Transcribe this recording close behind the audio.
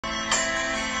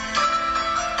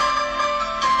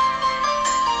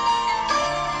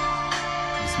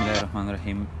بسم الله الرحمن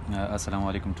الرحیم. السلام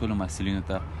علیکم ټولو محصلینو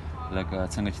ته. لکه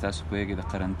څنګه چې تاسو پوهیږئ د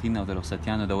قرنطین او د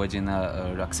رخصتیانو د وجې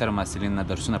نه اکثره محصلین نه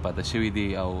درسونه پاته شوي دي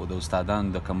او د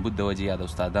استادانو د کمبود د وجې یا د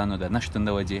استادانو د نشتون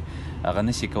د وجې هغه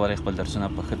نشي کولی خپل درسونه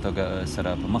په ښه توګه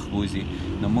سره په مخ بوځي.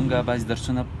 نو مونږ بعضې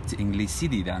درسونه چې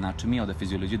انګلیسي دي د اناټومي او د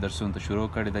فزیولوژي درسونو ته شروع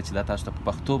کړې ده چې دا تاسو ته په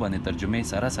پښتو باندې ترجمې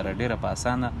سره ډېره په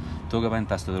اسانه توګه باندې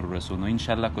تاسو ته در ورسو. نو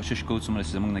انشاءالله کوشش کوو څومره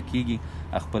چې زموږ نه کیږي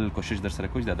خپل کوشش در سره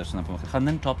کوو چې دا درسونه په مخ.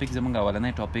 نن ټاپک زموږ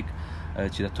اولنی ټاپک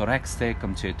چې د توریکس دی،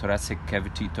 کوم چې توریسک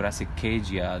کیویټي، توریسک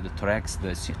کیج یا د توریکس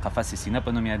د قفس سینه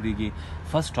په نوم یادېږي.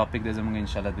 فرست ټاپک دی زموږ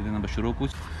انشاءالله د دې نه به شروع کوو.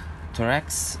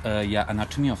 توریکس یا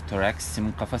اناټومي اف توریکس چې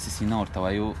موږ قفس سینه ورته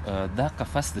وایو، دا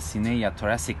قفس د سینې یا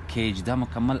توریسک کیج دا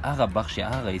مکمل هغه بخش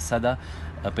یا هغه حصه ده،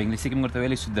 په انګلیسي کې موږ ورته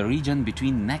ویلی شو د ریجن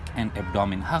بټوین نیک اینډ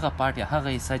ابډامین، هغه پارټ یا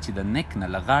هغه حصه چې د نیک نه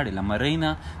له غاړې له مرۍ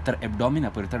نه تر ابډامینه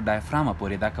پورې تر ډایفرامه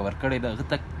پورې دا کور کړی ده، هغه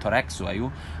ته توریکس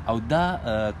وایو. او دا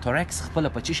توریکس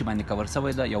خپله په څه شي باندې کور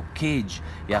شوی ده؟ یو کیج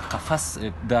یا قفس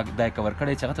دا یې کور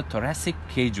کړی چې هغه ته توریسک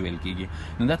کیج ویل کېږي.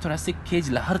 نو دا توریسک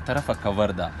کیج له هر طرفه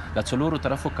کور ده، له څلورو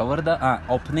طرفو کور ده،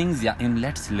 اوپننګز یا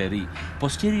انلیټس لري.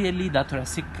 پوسټیریرلی دا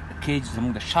توریسک کیج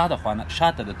زموږ د شا د خوا نه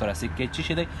شاته د توریسک کیج څه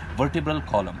شی دی؟ ورټیبرل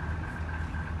کالم.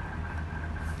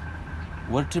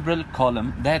 vertebral column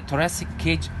دا thoracic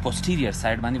cage posterior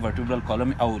side باندې vertebral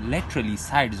column او laterally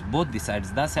sides both the sides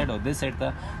دا side او this side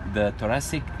ته د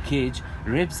thoracic cage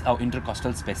ribs او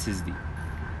intercostal spaces دي.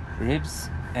 ribs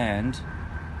and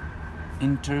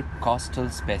intercostal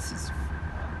spaces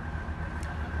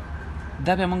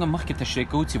دا بیا موږ مخکې تشریح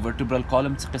کوو چې vertebral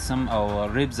column څه قسم او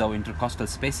ribs او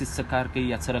intercostal spaces څه کار کوي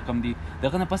یا څه رقم دي.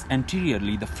 دغه نه پس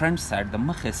anteriorly د front side د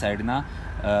مخې سایډ نه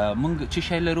موږ څه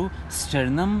شی لرو؟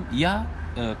 sternum یا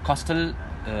costal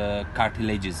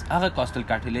cartilages. هغه costal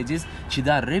cartilages چې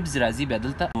دا ribs راځي بیا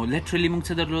دلته literally موږ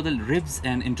څه درلودل؟ ribs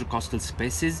and intercostal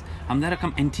spaces. همدا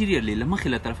رقم anteriorly له مخې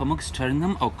له طرفه موږ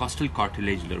sternum او costal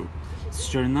cartilage لرو.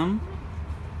 sternum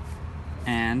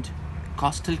and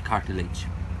costal cartilage.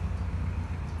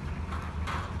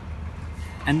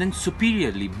 And then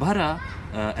superiorly bara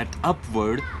at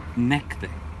upward neck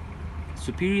there.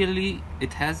 Superiorly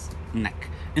it has neck.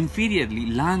 Inferiorly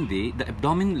لاندې د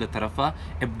abdomen له طرفه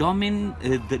abdomen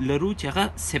لرو چې هغه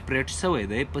separate شوی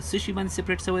دی. په څه شي باندې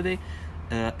separate شوی دی؟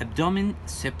 abdomen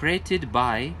separated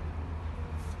by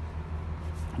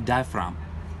diaphragm.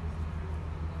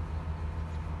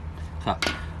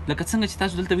 لکه څنګه چې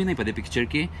تاسو دلته وینئ په دې پکچر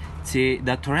کې چې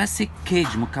دا توریسک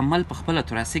کیج مکمل په خپله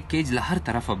توریسک کیج له هر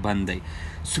طرفه بند دی.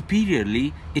 superiorly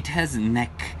it has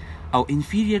neck او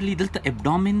inferiorly دلته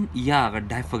abdomen یا هغه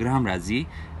ډایفرام راځي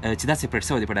چې دا سپریټ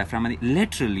شوی دی په ډایفرام باندې.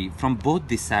 laterally from both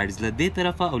the sides له دې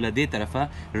طرفه او له دې طرفه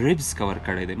ribs کور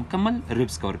کړی دی، مکمل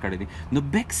ribs کور کړی دی. نو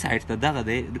بیک سایډ ته دغه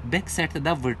دی، بیک سایډ ته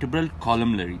دا vertebral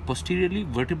column لري، posteriorly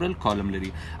vertebral column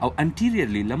لري او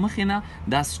anteriorly له مخې نه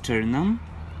دا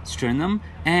sternum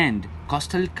and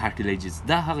costal cartilages.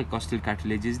 دا هغه costal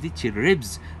cartilages دي چې ribs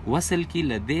وصل کی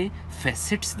له دې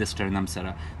facets د sternum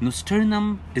سره. نو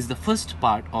sternum is the first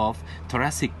part of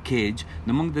thoracic cage.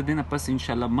 نو موږ د دې نه پس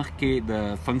انشاءالله مخکې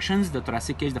د functions د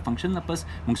thoracic cage د function نه پس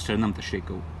موږ sternum تشریح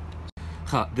کوو.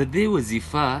 د دې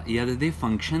وظیفه یا د دې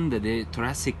function د دې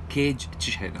thoracic cage څه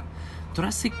شی ده؟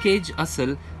 thoracic cage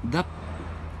اصل د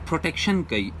protection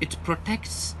کوي. it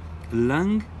protects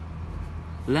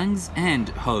lungs and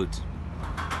heart.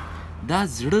 دا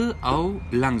زړه او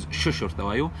لنګز شش ورته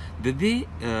وایو د دې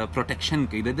پروټیکشن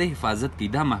کوي، د دې حفاظت کوي،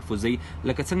 دا محفوظوي.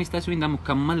 لکه څنګه چې تاسو وینئ دا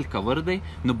مکمل کور دی.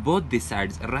 نو بوت دی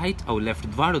سایډز رایټ او لیفت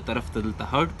دواړو طرف ته دلته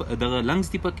هارټ دغه لنګز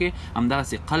دي پکې،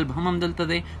 همداسې قلب هم دلته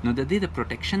دی. نو د دې د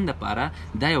پروټیکشن دپاره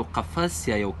دا یو قفس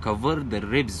یا یو کور د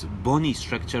ریبز بونی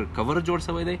سټرکچر کور جوړ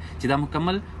شوی دی چې دا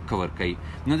مکمل کور کوي.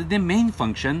 نو د دې مین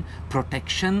فنکشن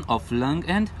پروټیکشن اف لنګ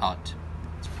اینڈ هارټ.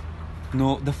 نو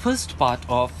د فرست پارت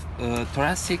اف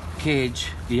thoracic cage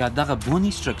یا دغه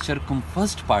بونی سټرکچر کوم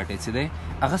فرست پارت یې څه دی؟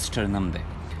 هغه sternum دی.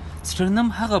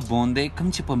 sternum هغه بون دی کوم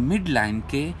چې په مید لاین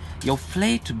کې یو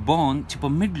فلیټ بون چې په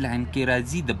مید لاین کې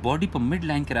راځي، د باډي په مید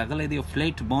لاین کې راغلی دی، یو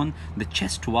فلیټ بون د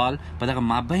چیسټ وال په دغه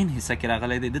مابین حصه کې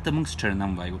راغلی دی، دته موږ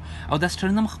sternum وایو. او دا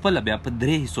sternum خپله بیا په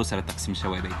درې حصو سره تقسیم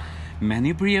شوی دی: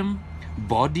 manubrium,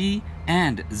 body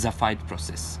and xiphoid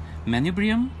process.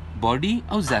 manubrium باډي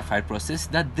او زایفاید پروسس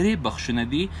دا درې بخشونه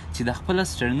دي چې د خپله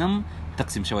sternum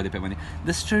تقسیم شوی دی په باندې.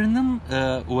 د sternum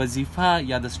وظیفه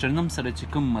یا د sternum سره چې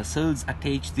کوم مسلز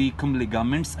اټیچ دي، کوم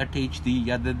لیګامنټس اټیچ دي،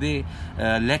 یا د دې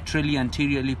لیټرلی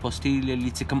انټیریرلی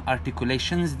پوسټیریرلی چې کوم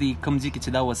ارټیکولیشنز دي، کوم ځای کې چې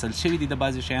دا وصل شوي دي د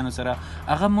بعضې شیانو سره،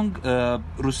 هغه موږ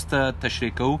وروسته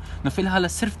تشریح کوو. نو فی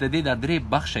الحال صرف د دې دا درې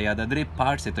بخشه یا د درې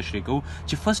پارټس یې تشریح کوو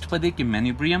چې فرست په دې کې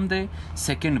manubrium دی،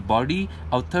 سیکنډ باډي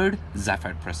او تھرډ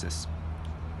زایفاید پروسس.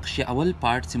 چې اول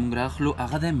پارت چې موږ راخلو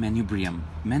هغه د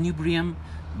مینوبریم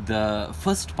د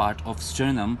فرست پارت اف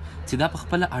sternum چې دا په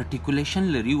خپل ارټیکولیشن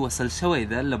لري وصل شوی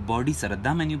ده له باډي سره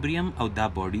دا مینوبریم او دا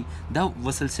باډي دا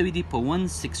وصل شوی دی په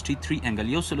 163 انګل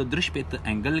 163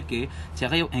 انګل کې چې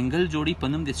هغه یو انګل جوړي په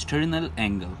نوم د سټرنل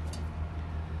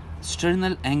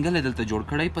انګل دلته جوړ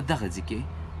کړی په دغه ځای کې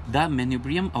دا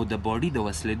مینوبریم او د باډي د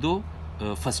وصلېدو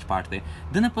فرست پارت دی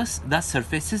دنه پس دا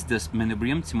سرفیسز د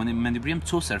مینوبریم چې مینوبریم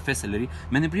څو سرفیس لري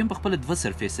مینوبریم په خپل دوه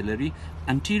سرفیس لري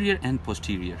انټیریور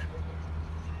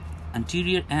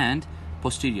and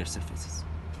posterior surfaces.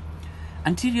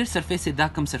 Anterior surface دا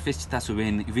کوم سرفیس چې تاسو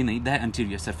وینئ دا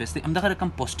انټیریور سرفیس دی همدغه رقم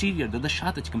posterior د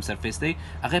شاته چې کوم سرفیس دی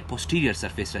هغه posterior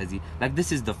surface راځي like this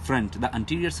is the front دا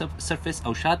anterior surface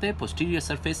او شاته posterior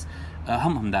surface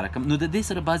همدا رقم نو د دې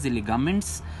سره بعضې لیګامنټس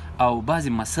او بعضې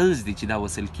مسلز دي چې دا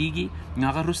وصل کیږي نو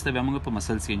هغه وروسته بیا موږ په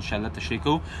مسلز کې انشاءالله تشریح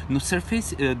کوو نو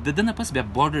سرفیس د ده نه پس بیا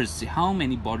borders how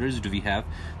many borders do we have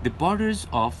the borders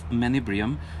of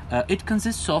manubrium it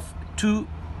consists of two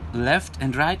left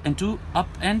and right and two up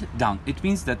and down it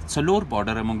means that څلور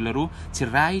border موږ لرو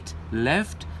چې right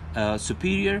left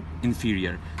superior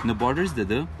inferior نو borders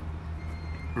د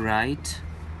right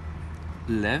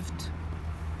left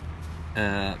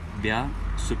بیا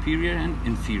superior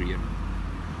and inferior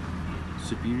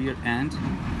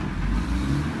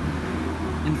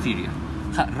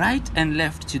right and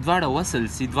left چې دواړه وصل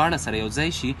سي دواړه سره یو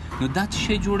ځای شي نو دا څه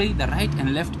شی جوړوي د right and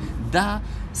left دا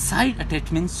side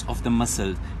attachments of the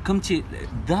muscle کوم چې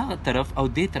دا طرف او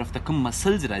دې طرف ته کوم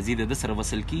مسلز راځي د سره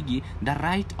وصل کیږي دا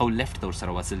right او left ته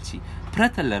سره وصل شي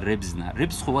پرته له ribs نه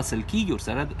ribs خو وصل کیږي ور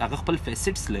سره هغه خپل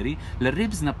facets لري له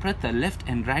ribs نه پرته left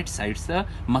and right sides ته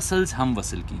مسلز هم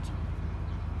وصل کیږي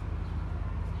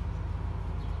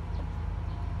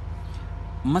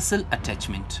muscle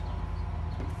attachment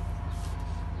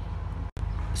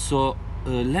so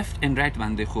left and right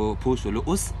باندې خو پوسولو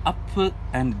اوس up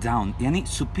and down یعنی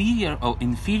superior او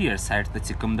inferior side ته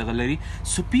چې کوم دغه لري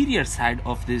superior side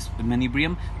of this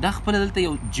manubrium دا خپل دلته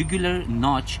یو jugular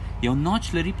notch یو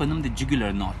notch لري په نوم د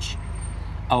jugular notch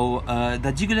او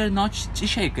د jugular notch چې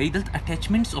شي کوي دلته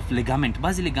attachments of ligament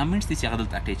بعضې ligaments دي چې هغه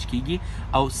دلته attach کیږي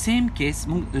او same case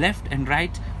موږ left and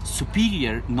right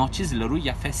superior notches لرو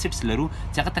یا facets لرو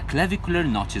چې هغه ته clavicular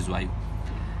notches وایو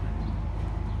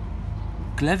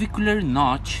clavicular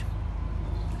notch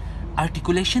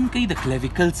articulation کوي د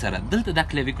clavicle سره دلته دا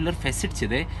clavicular facet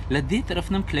چې دی له دې طرف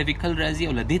نم clavicle راځي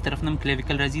او له دې طرف نم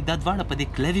clavicle راځي دا دواړه په دې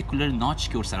clavicular notch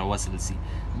کې ورسره وصل سي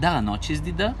دغه notches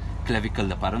دي د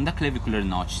clavicle لپاره دا clavicular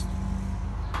notch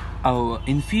او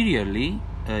inferiorly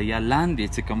یا لاندې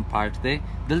چې کوم پارت دی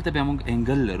دلته بیا موږ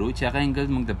انګل لرو چې هغه انګل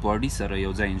موږ د باډي سره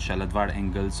یو ځای انشاءالله دواړه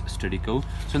انګلز سټډي کوو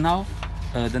so now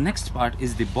the next part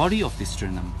is the body of the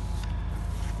sternum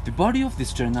the body of the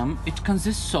sternum it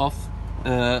consists of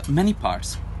many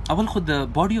parts اول خو the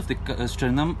body of the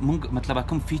sternum موږ مطلب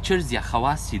کوم features یا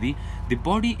خواص چې دي the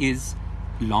body is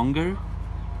longer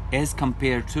as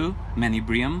compared to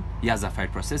manubrium یا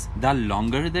xiphoid process دا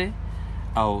longer دی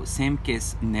او same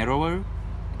case narrower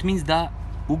it means دا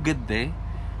اوږد دی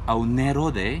او narrow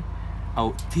دی او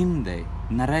thin دی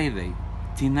نری دی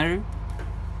thinner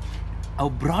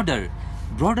او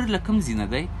broader لکم زینه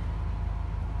دی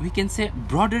we can say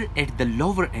broader at the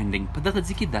lower ending په دغه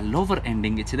ځای کې دا lower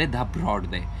ending چې دی دا broad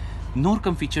دی نور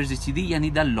کوم features چې دي یعنی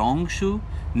دا long شو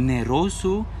narrow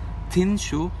شو thin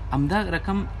شو همدا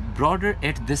رقم broader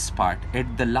at this part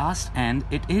at the last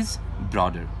end it is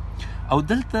broader او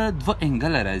دلته دوه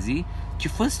انګل راځي چې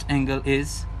first angle is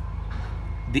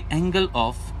the angle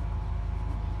of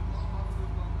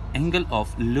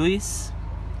Lewis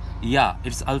yeah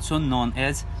it's also known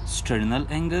as sternal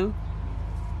angle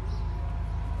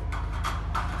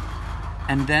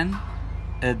and then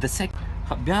the second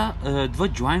بیا دوه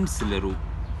joints لرو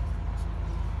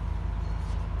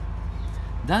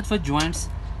دا دوه joints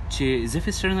چې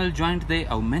xiphoesternal joint دی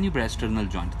او manubrasternal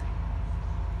joint دی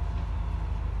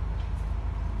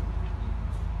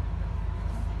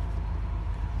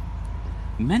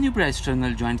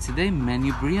manubrasternal joint چې دی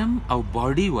manubrium او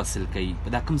باډي وصل کوي په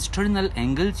دا کوم sternal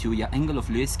angle چې یا angle of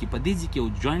Lewis کې په دې ځای کې یو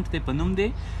joint دی په نوم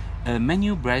دی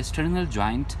manubrasternal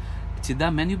joint چې دا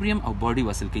manubrium او باډي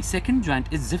وصل کوي second joint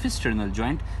is xiphoesternal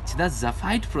joint چې دا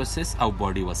xiphoid process او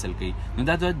باډي وصل کوي نو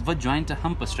دا دوه joint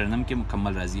هم په sternum کې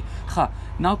مکمل راځي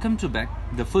now come to back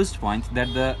the first point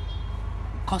that the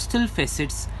costal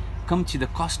facets کوم چې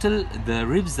د costal د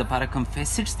ribs لپاره کوم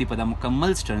facets دي په دا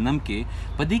مکمل sternum کې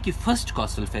په دې کې first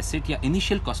costal facet یا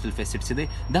initial costal facet چې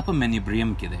دی دا په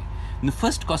manubrium کې دی نو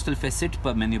first costal facet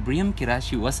په manubrium کې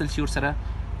راشي وصل شي ورسره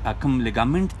کوم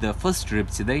لیګامنټ د فرست ریب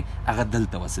چې دی هغه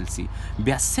دلته وصل سي.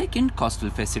 بیا سیکنډ کاسټل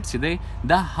فیسټ چې دی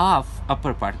دا هاف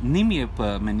اپر پارت نیم یې په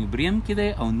منیبریم کې دی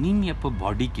او نیم یې په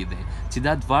باډي کې دی چې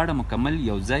دا دواړه مکمل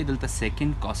یو ځای دلته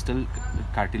سیکنډ کاسټل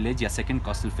کارټیلیج یا سیکنډ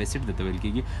کاسټل فیسټ دته ویل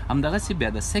کېږي. همدغسې بیا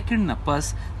د سیکنډ نه پس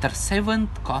تر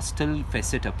 7th کاسټل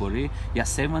فیسټ پورې یا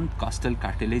 7th کاسټل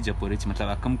کارټیلیج پورې چې مطلب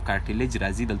کوم کارټیلیج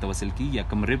راځي دلته وصل کېږي یا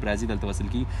کوم ریب راځي دلته وصل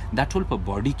کېږي دا ټول په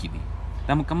باډي کې دي.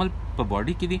 دا مکمل په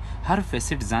باډي کې دي. هر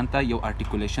فیسټ ځان ته یو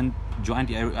ارټیکولیشن جوینټ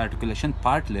یا ارټیکولیشن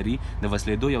پارت لري د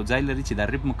وصلېدو یو ځای لري چې دا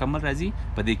ریب مکمل راځي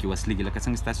په دې کې وصلېږي. لکه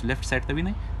څنګه ستاسو لیفټ سایډ ته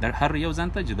وینئ دا هر یو ځان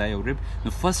ته جدا یو ریب. نو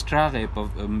فرست راغی په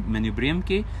منیبریم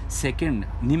کې، سیکنډ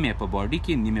نیمه په باډي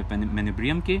کې، نیمه په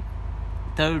منیبریم کې،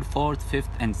 third, fourth,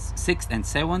 fifth and sixth and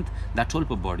seventh دا ټول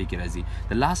په باډي کې راځي.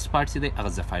 د لاست پارت چې دی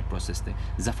هغه زفاید پروسس دی.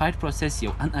 زفاید پروسس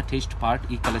یو ان اټیچډ پارت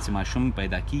ای کله چې ماشوم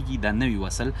پیدا کیږي دا نوی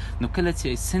وصل، نو کله چې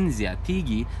سن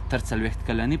زیاتیږي تر 40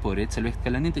 کلنۍ پورې، 40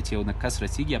 کلنۍ ته چې یو نقص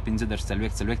رسیږي یا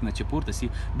 15 نه چې پورته سي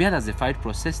بیا دا زفاید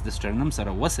پروسس د سټرنم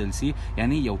سره وصل سي،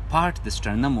 یعنی یو پارت د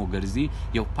سټرنم وګرځي،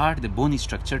 یو پارت د بونی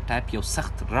سټرکچر ټایپ یو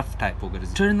سخت رف ټایپ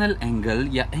وګرځي. ټرنل انګل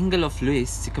یا انګل اف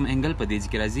لویس چې کوم انګل په دې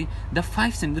کې راځي د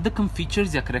 5 سم د کوم فیچرز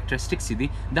یا characteristics دي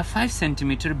د 5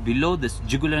 centimeter below the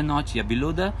jugular notch یا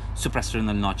below the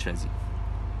suprasternal notch راځي.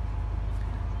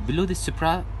 below the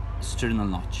suprasternal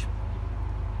notch.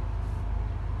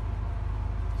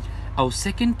 او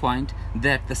second point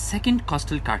that the second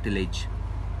costal cartilage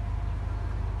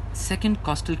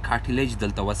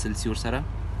دلته وصل سی ورسره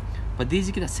په دې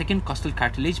ځای کې د سیکنډ کاسټل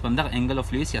کارټیلیج په همدغه انګل اف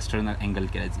لویس یا سټرنل انګل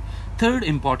کې راځي. تھرډ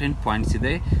امپورټنټ پوینټ چې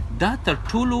دی دا تر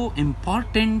ټولو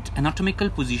امپورټنټ اناټومیکل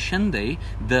پوزیشن دی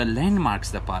د لینډ مارکس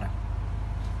دپاره.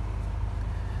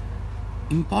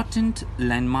 امپورټنټ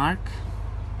لینډ مارک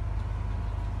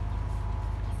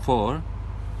فور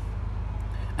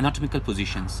اناټومیکل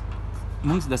پوزیشنز.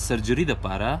 موږ د سرجري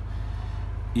دپاره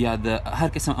یا د هر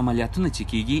قسم عملیاتونه چې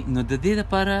کیږي نو د دې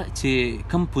لپاره چې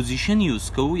کوم پوزیشن یوز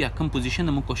کوو یا کوم پوزیشن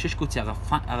موږ کوشش کوو چې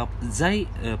هغه ځای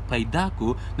پیدا کو،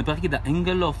 نو په هغه کې د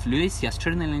انګل اف لویس یا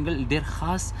سټرنل انګل ډیر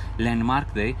خاص لینډ مارک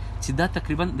دی چې دا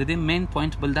تقریبا د دې مین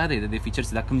پوینټ بل دا دی د دې فیچر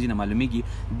چې دا کوم ځای نه معلومیږي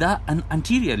دا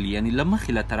انټیریرلی یعنی له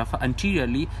مخې له طرفه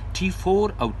انټیریرلی T4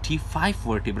 او T5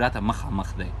 ورټیبرا ته مخامخ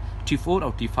دی. T4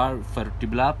 او T5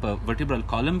 ورټیبرا په ورټیبرل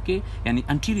کالم کې یعنی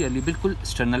انټیریرلی بالکل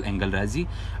سټرنل انګل راځي.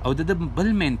 او د بل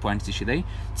مین پوینټ څه شي دی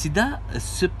چې دا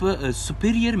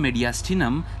سپیریور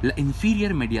میډیاستینم له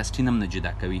انفیریور میډیاستینم نه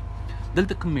جدا کوي.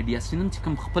 دلته کوم میډیاستینم چې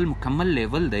کوم خپل مکمل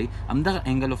لیول دی همدغه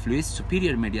انګل اف لویس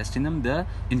سپیریور میډیاستینم د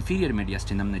انفیریور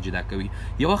میډیاستینم نه جدا کوي.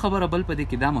 یو خبره بل په دې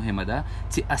کې دا مهمه ده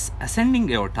چې اسندینګ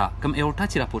ایورټا کوم ایورټا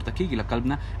چې راپورته کیږي له قلب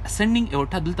نه اسندینګ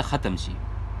ایورټا دلته ختم شي.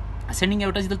 اسندینګ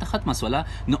ایورټا چې دلته ختمه سوله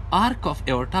نو آرک اف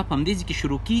ایورټا په همدې ځای کې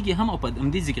شروع کیږي هم او په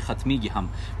همدې ځای کې ختمیږي هم.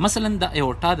 مثلا د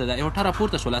ایورټا د ایورټا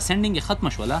راپورته شوله اسندینګ یې ختمه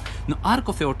شوله نو آرک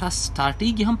اف ایورټا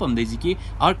سټارټیږي هم په همدې ځای کې،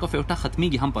 آرک اف ایورټا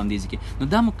ختمیږي هم په همدې ځای کې. نو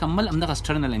دا مکمل همدغه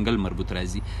سټرنل انګل مربوط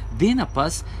راځي. دې نه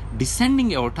پس ډیسندینګ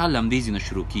ایورټا له همدې ځای نه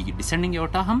شروع کیږي. ډیسندینګ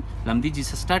ایورټا هم له همدې ځای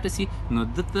څخه سټارټ سي. نو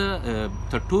دته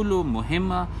تر ټولو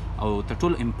مهمه او تر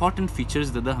ټولو امپورټنټ فیچرز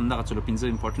د همدغه څلور پنځه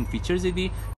امپورټنټ فیچرز دي.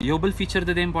 یو بل فیچر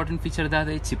د امپورټنټ فیچر دا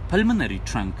دی چې پلمنري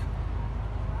ټرنک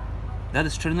دا د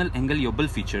سټرنل انګل یو بل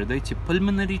فیچر دی چې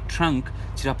پلمنري ټرنک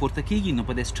چې راپورته کیږي نو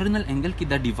په د سټرنل انګل کې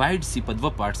دا ډیوایډ سی په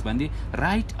دوه پارټس باندې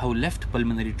رائټ او لیفټ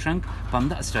پلمنري ټرنک په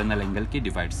همدغه سټرنل انګل کې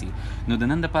ډیوایډ سی. نو د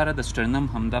نن لپاره د سټرنم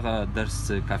همدغه درس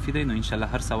کافي دی. نو ان شاء الله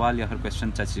هر سوال یا هر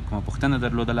کوېسچن چې کومه پوښتنه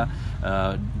درلودله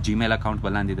جیمیل اکاونټ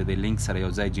بلاندې د لینک سره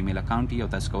یو ځای جیمیل اکاونټ او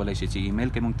تاسو کولای شئ چې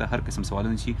ایمیل کې موږ ته هر قسم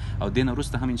سوالونه شي او دین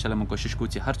وروسته هم ان شاء الله موږ کوشش کوو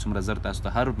چې هر څومره زر تاسو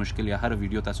ته هر مشکل یا هر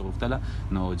ویډیو تاسو غوښتله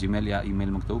نو جیمیل یا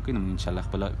ایمیل موږ ته وکړئ نو ان شاء الله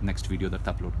خپل نیکسټ ویډیو درته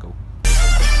اپلوډ کوو.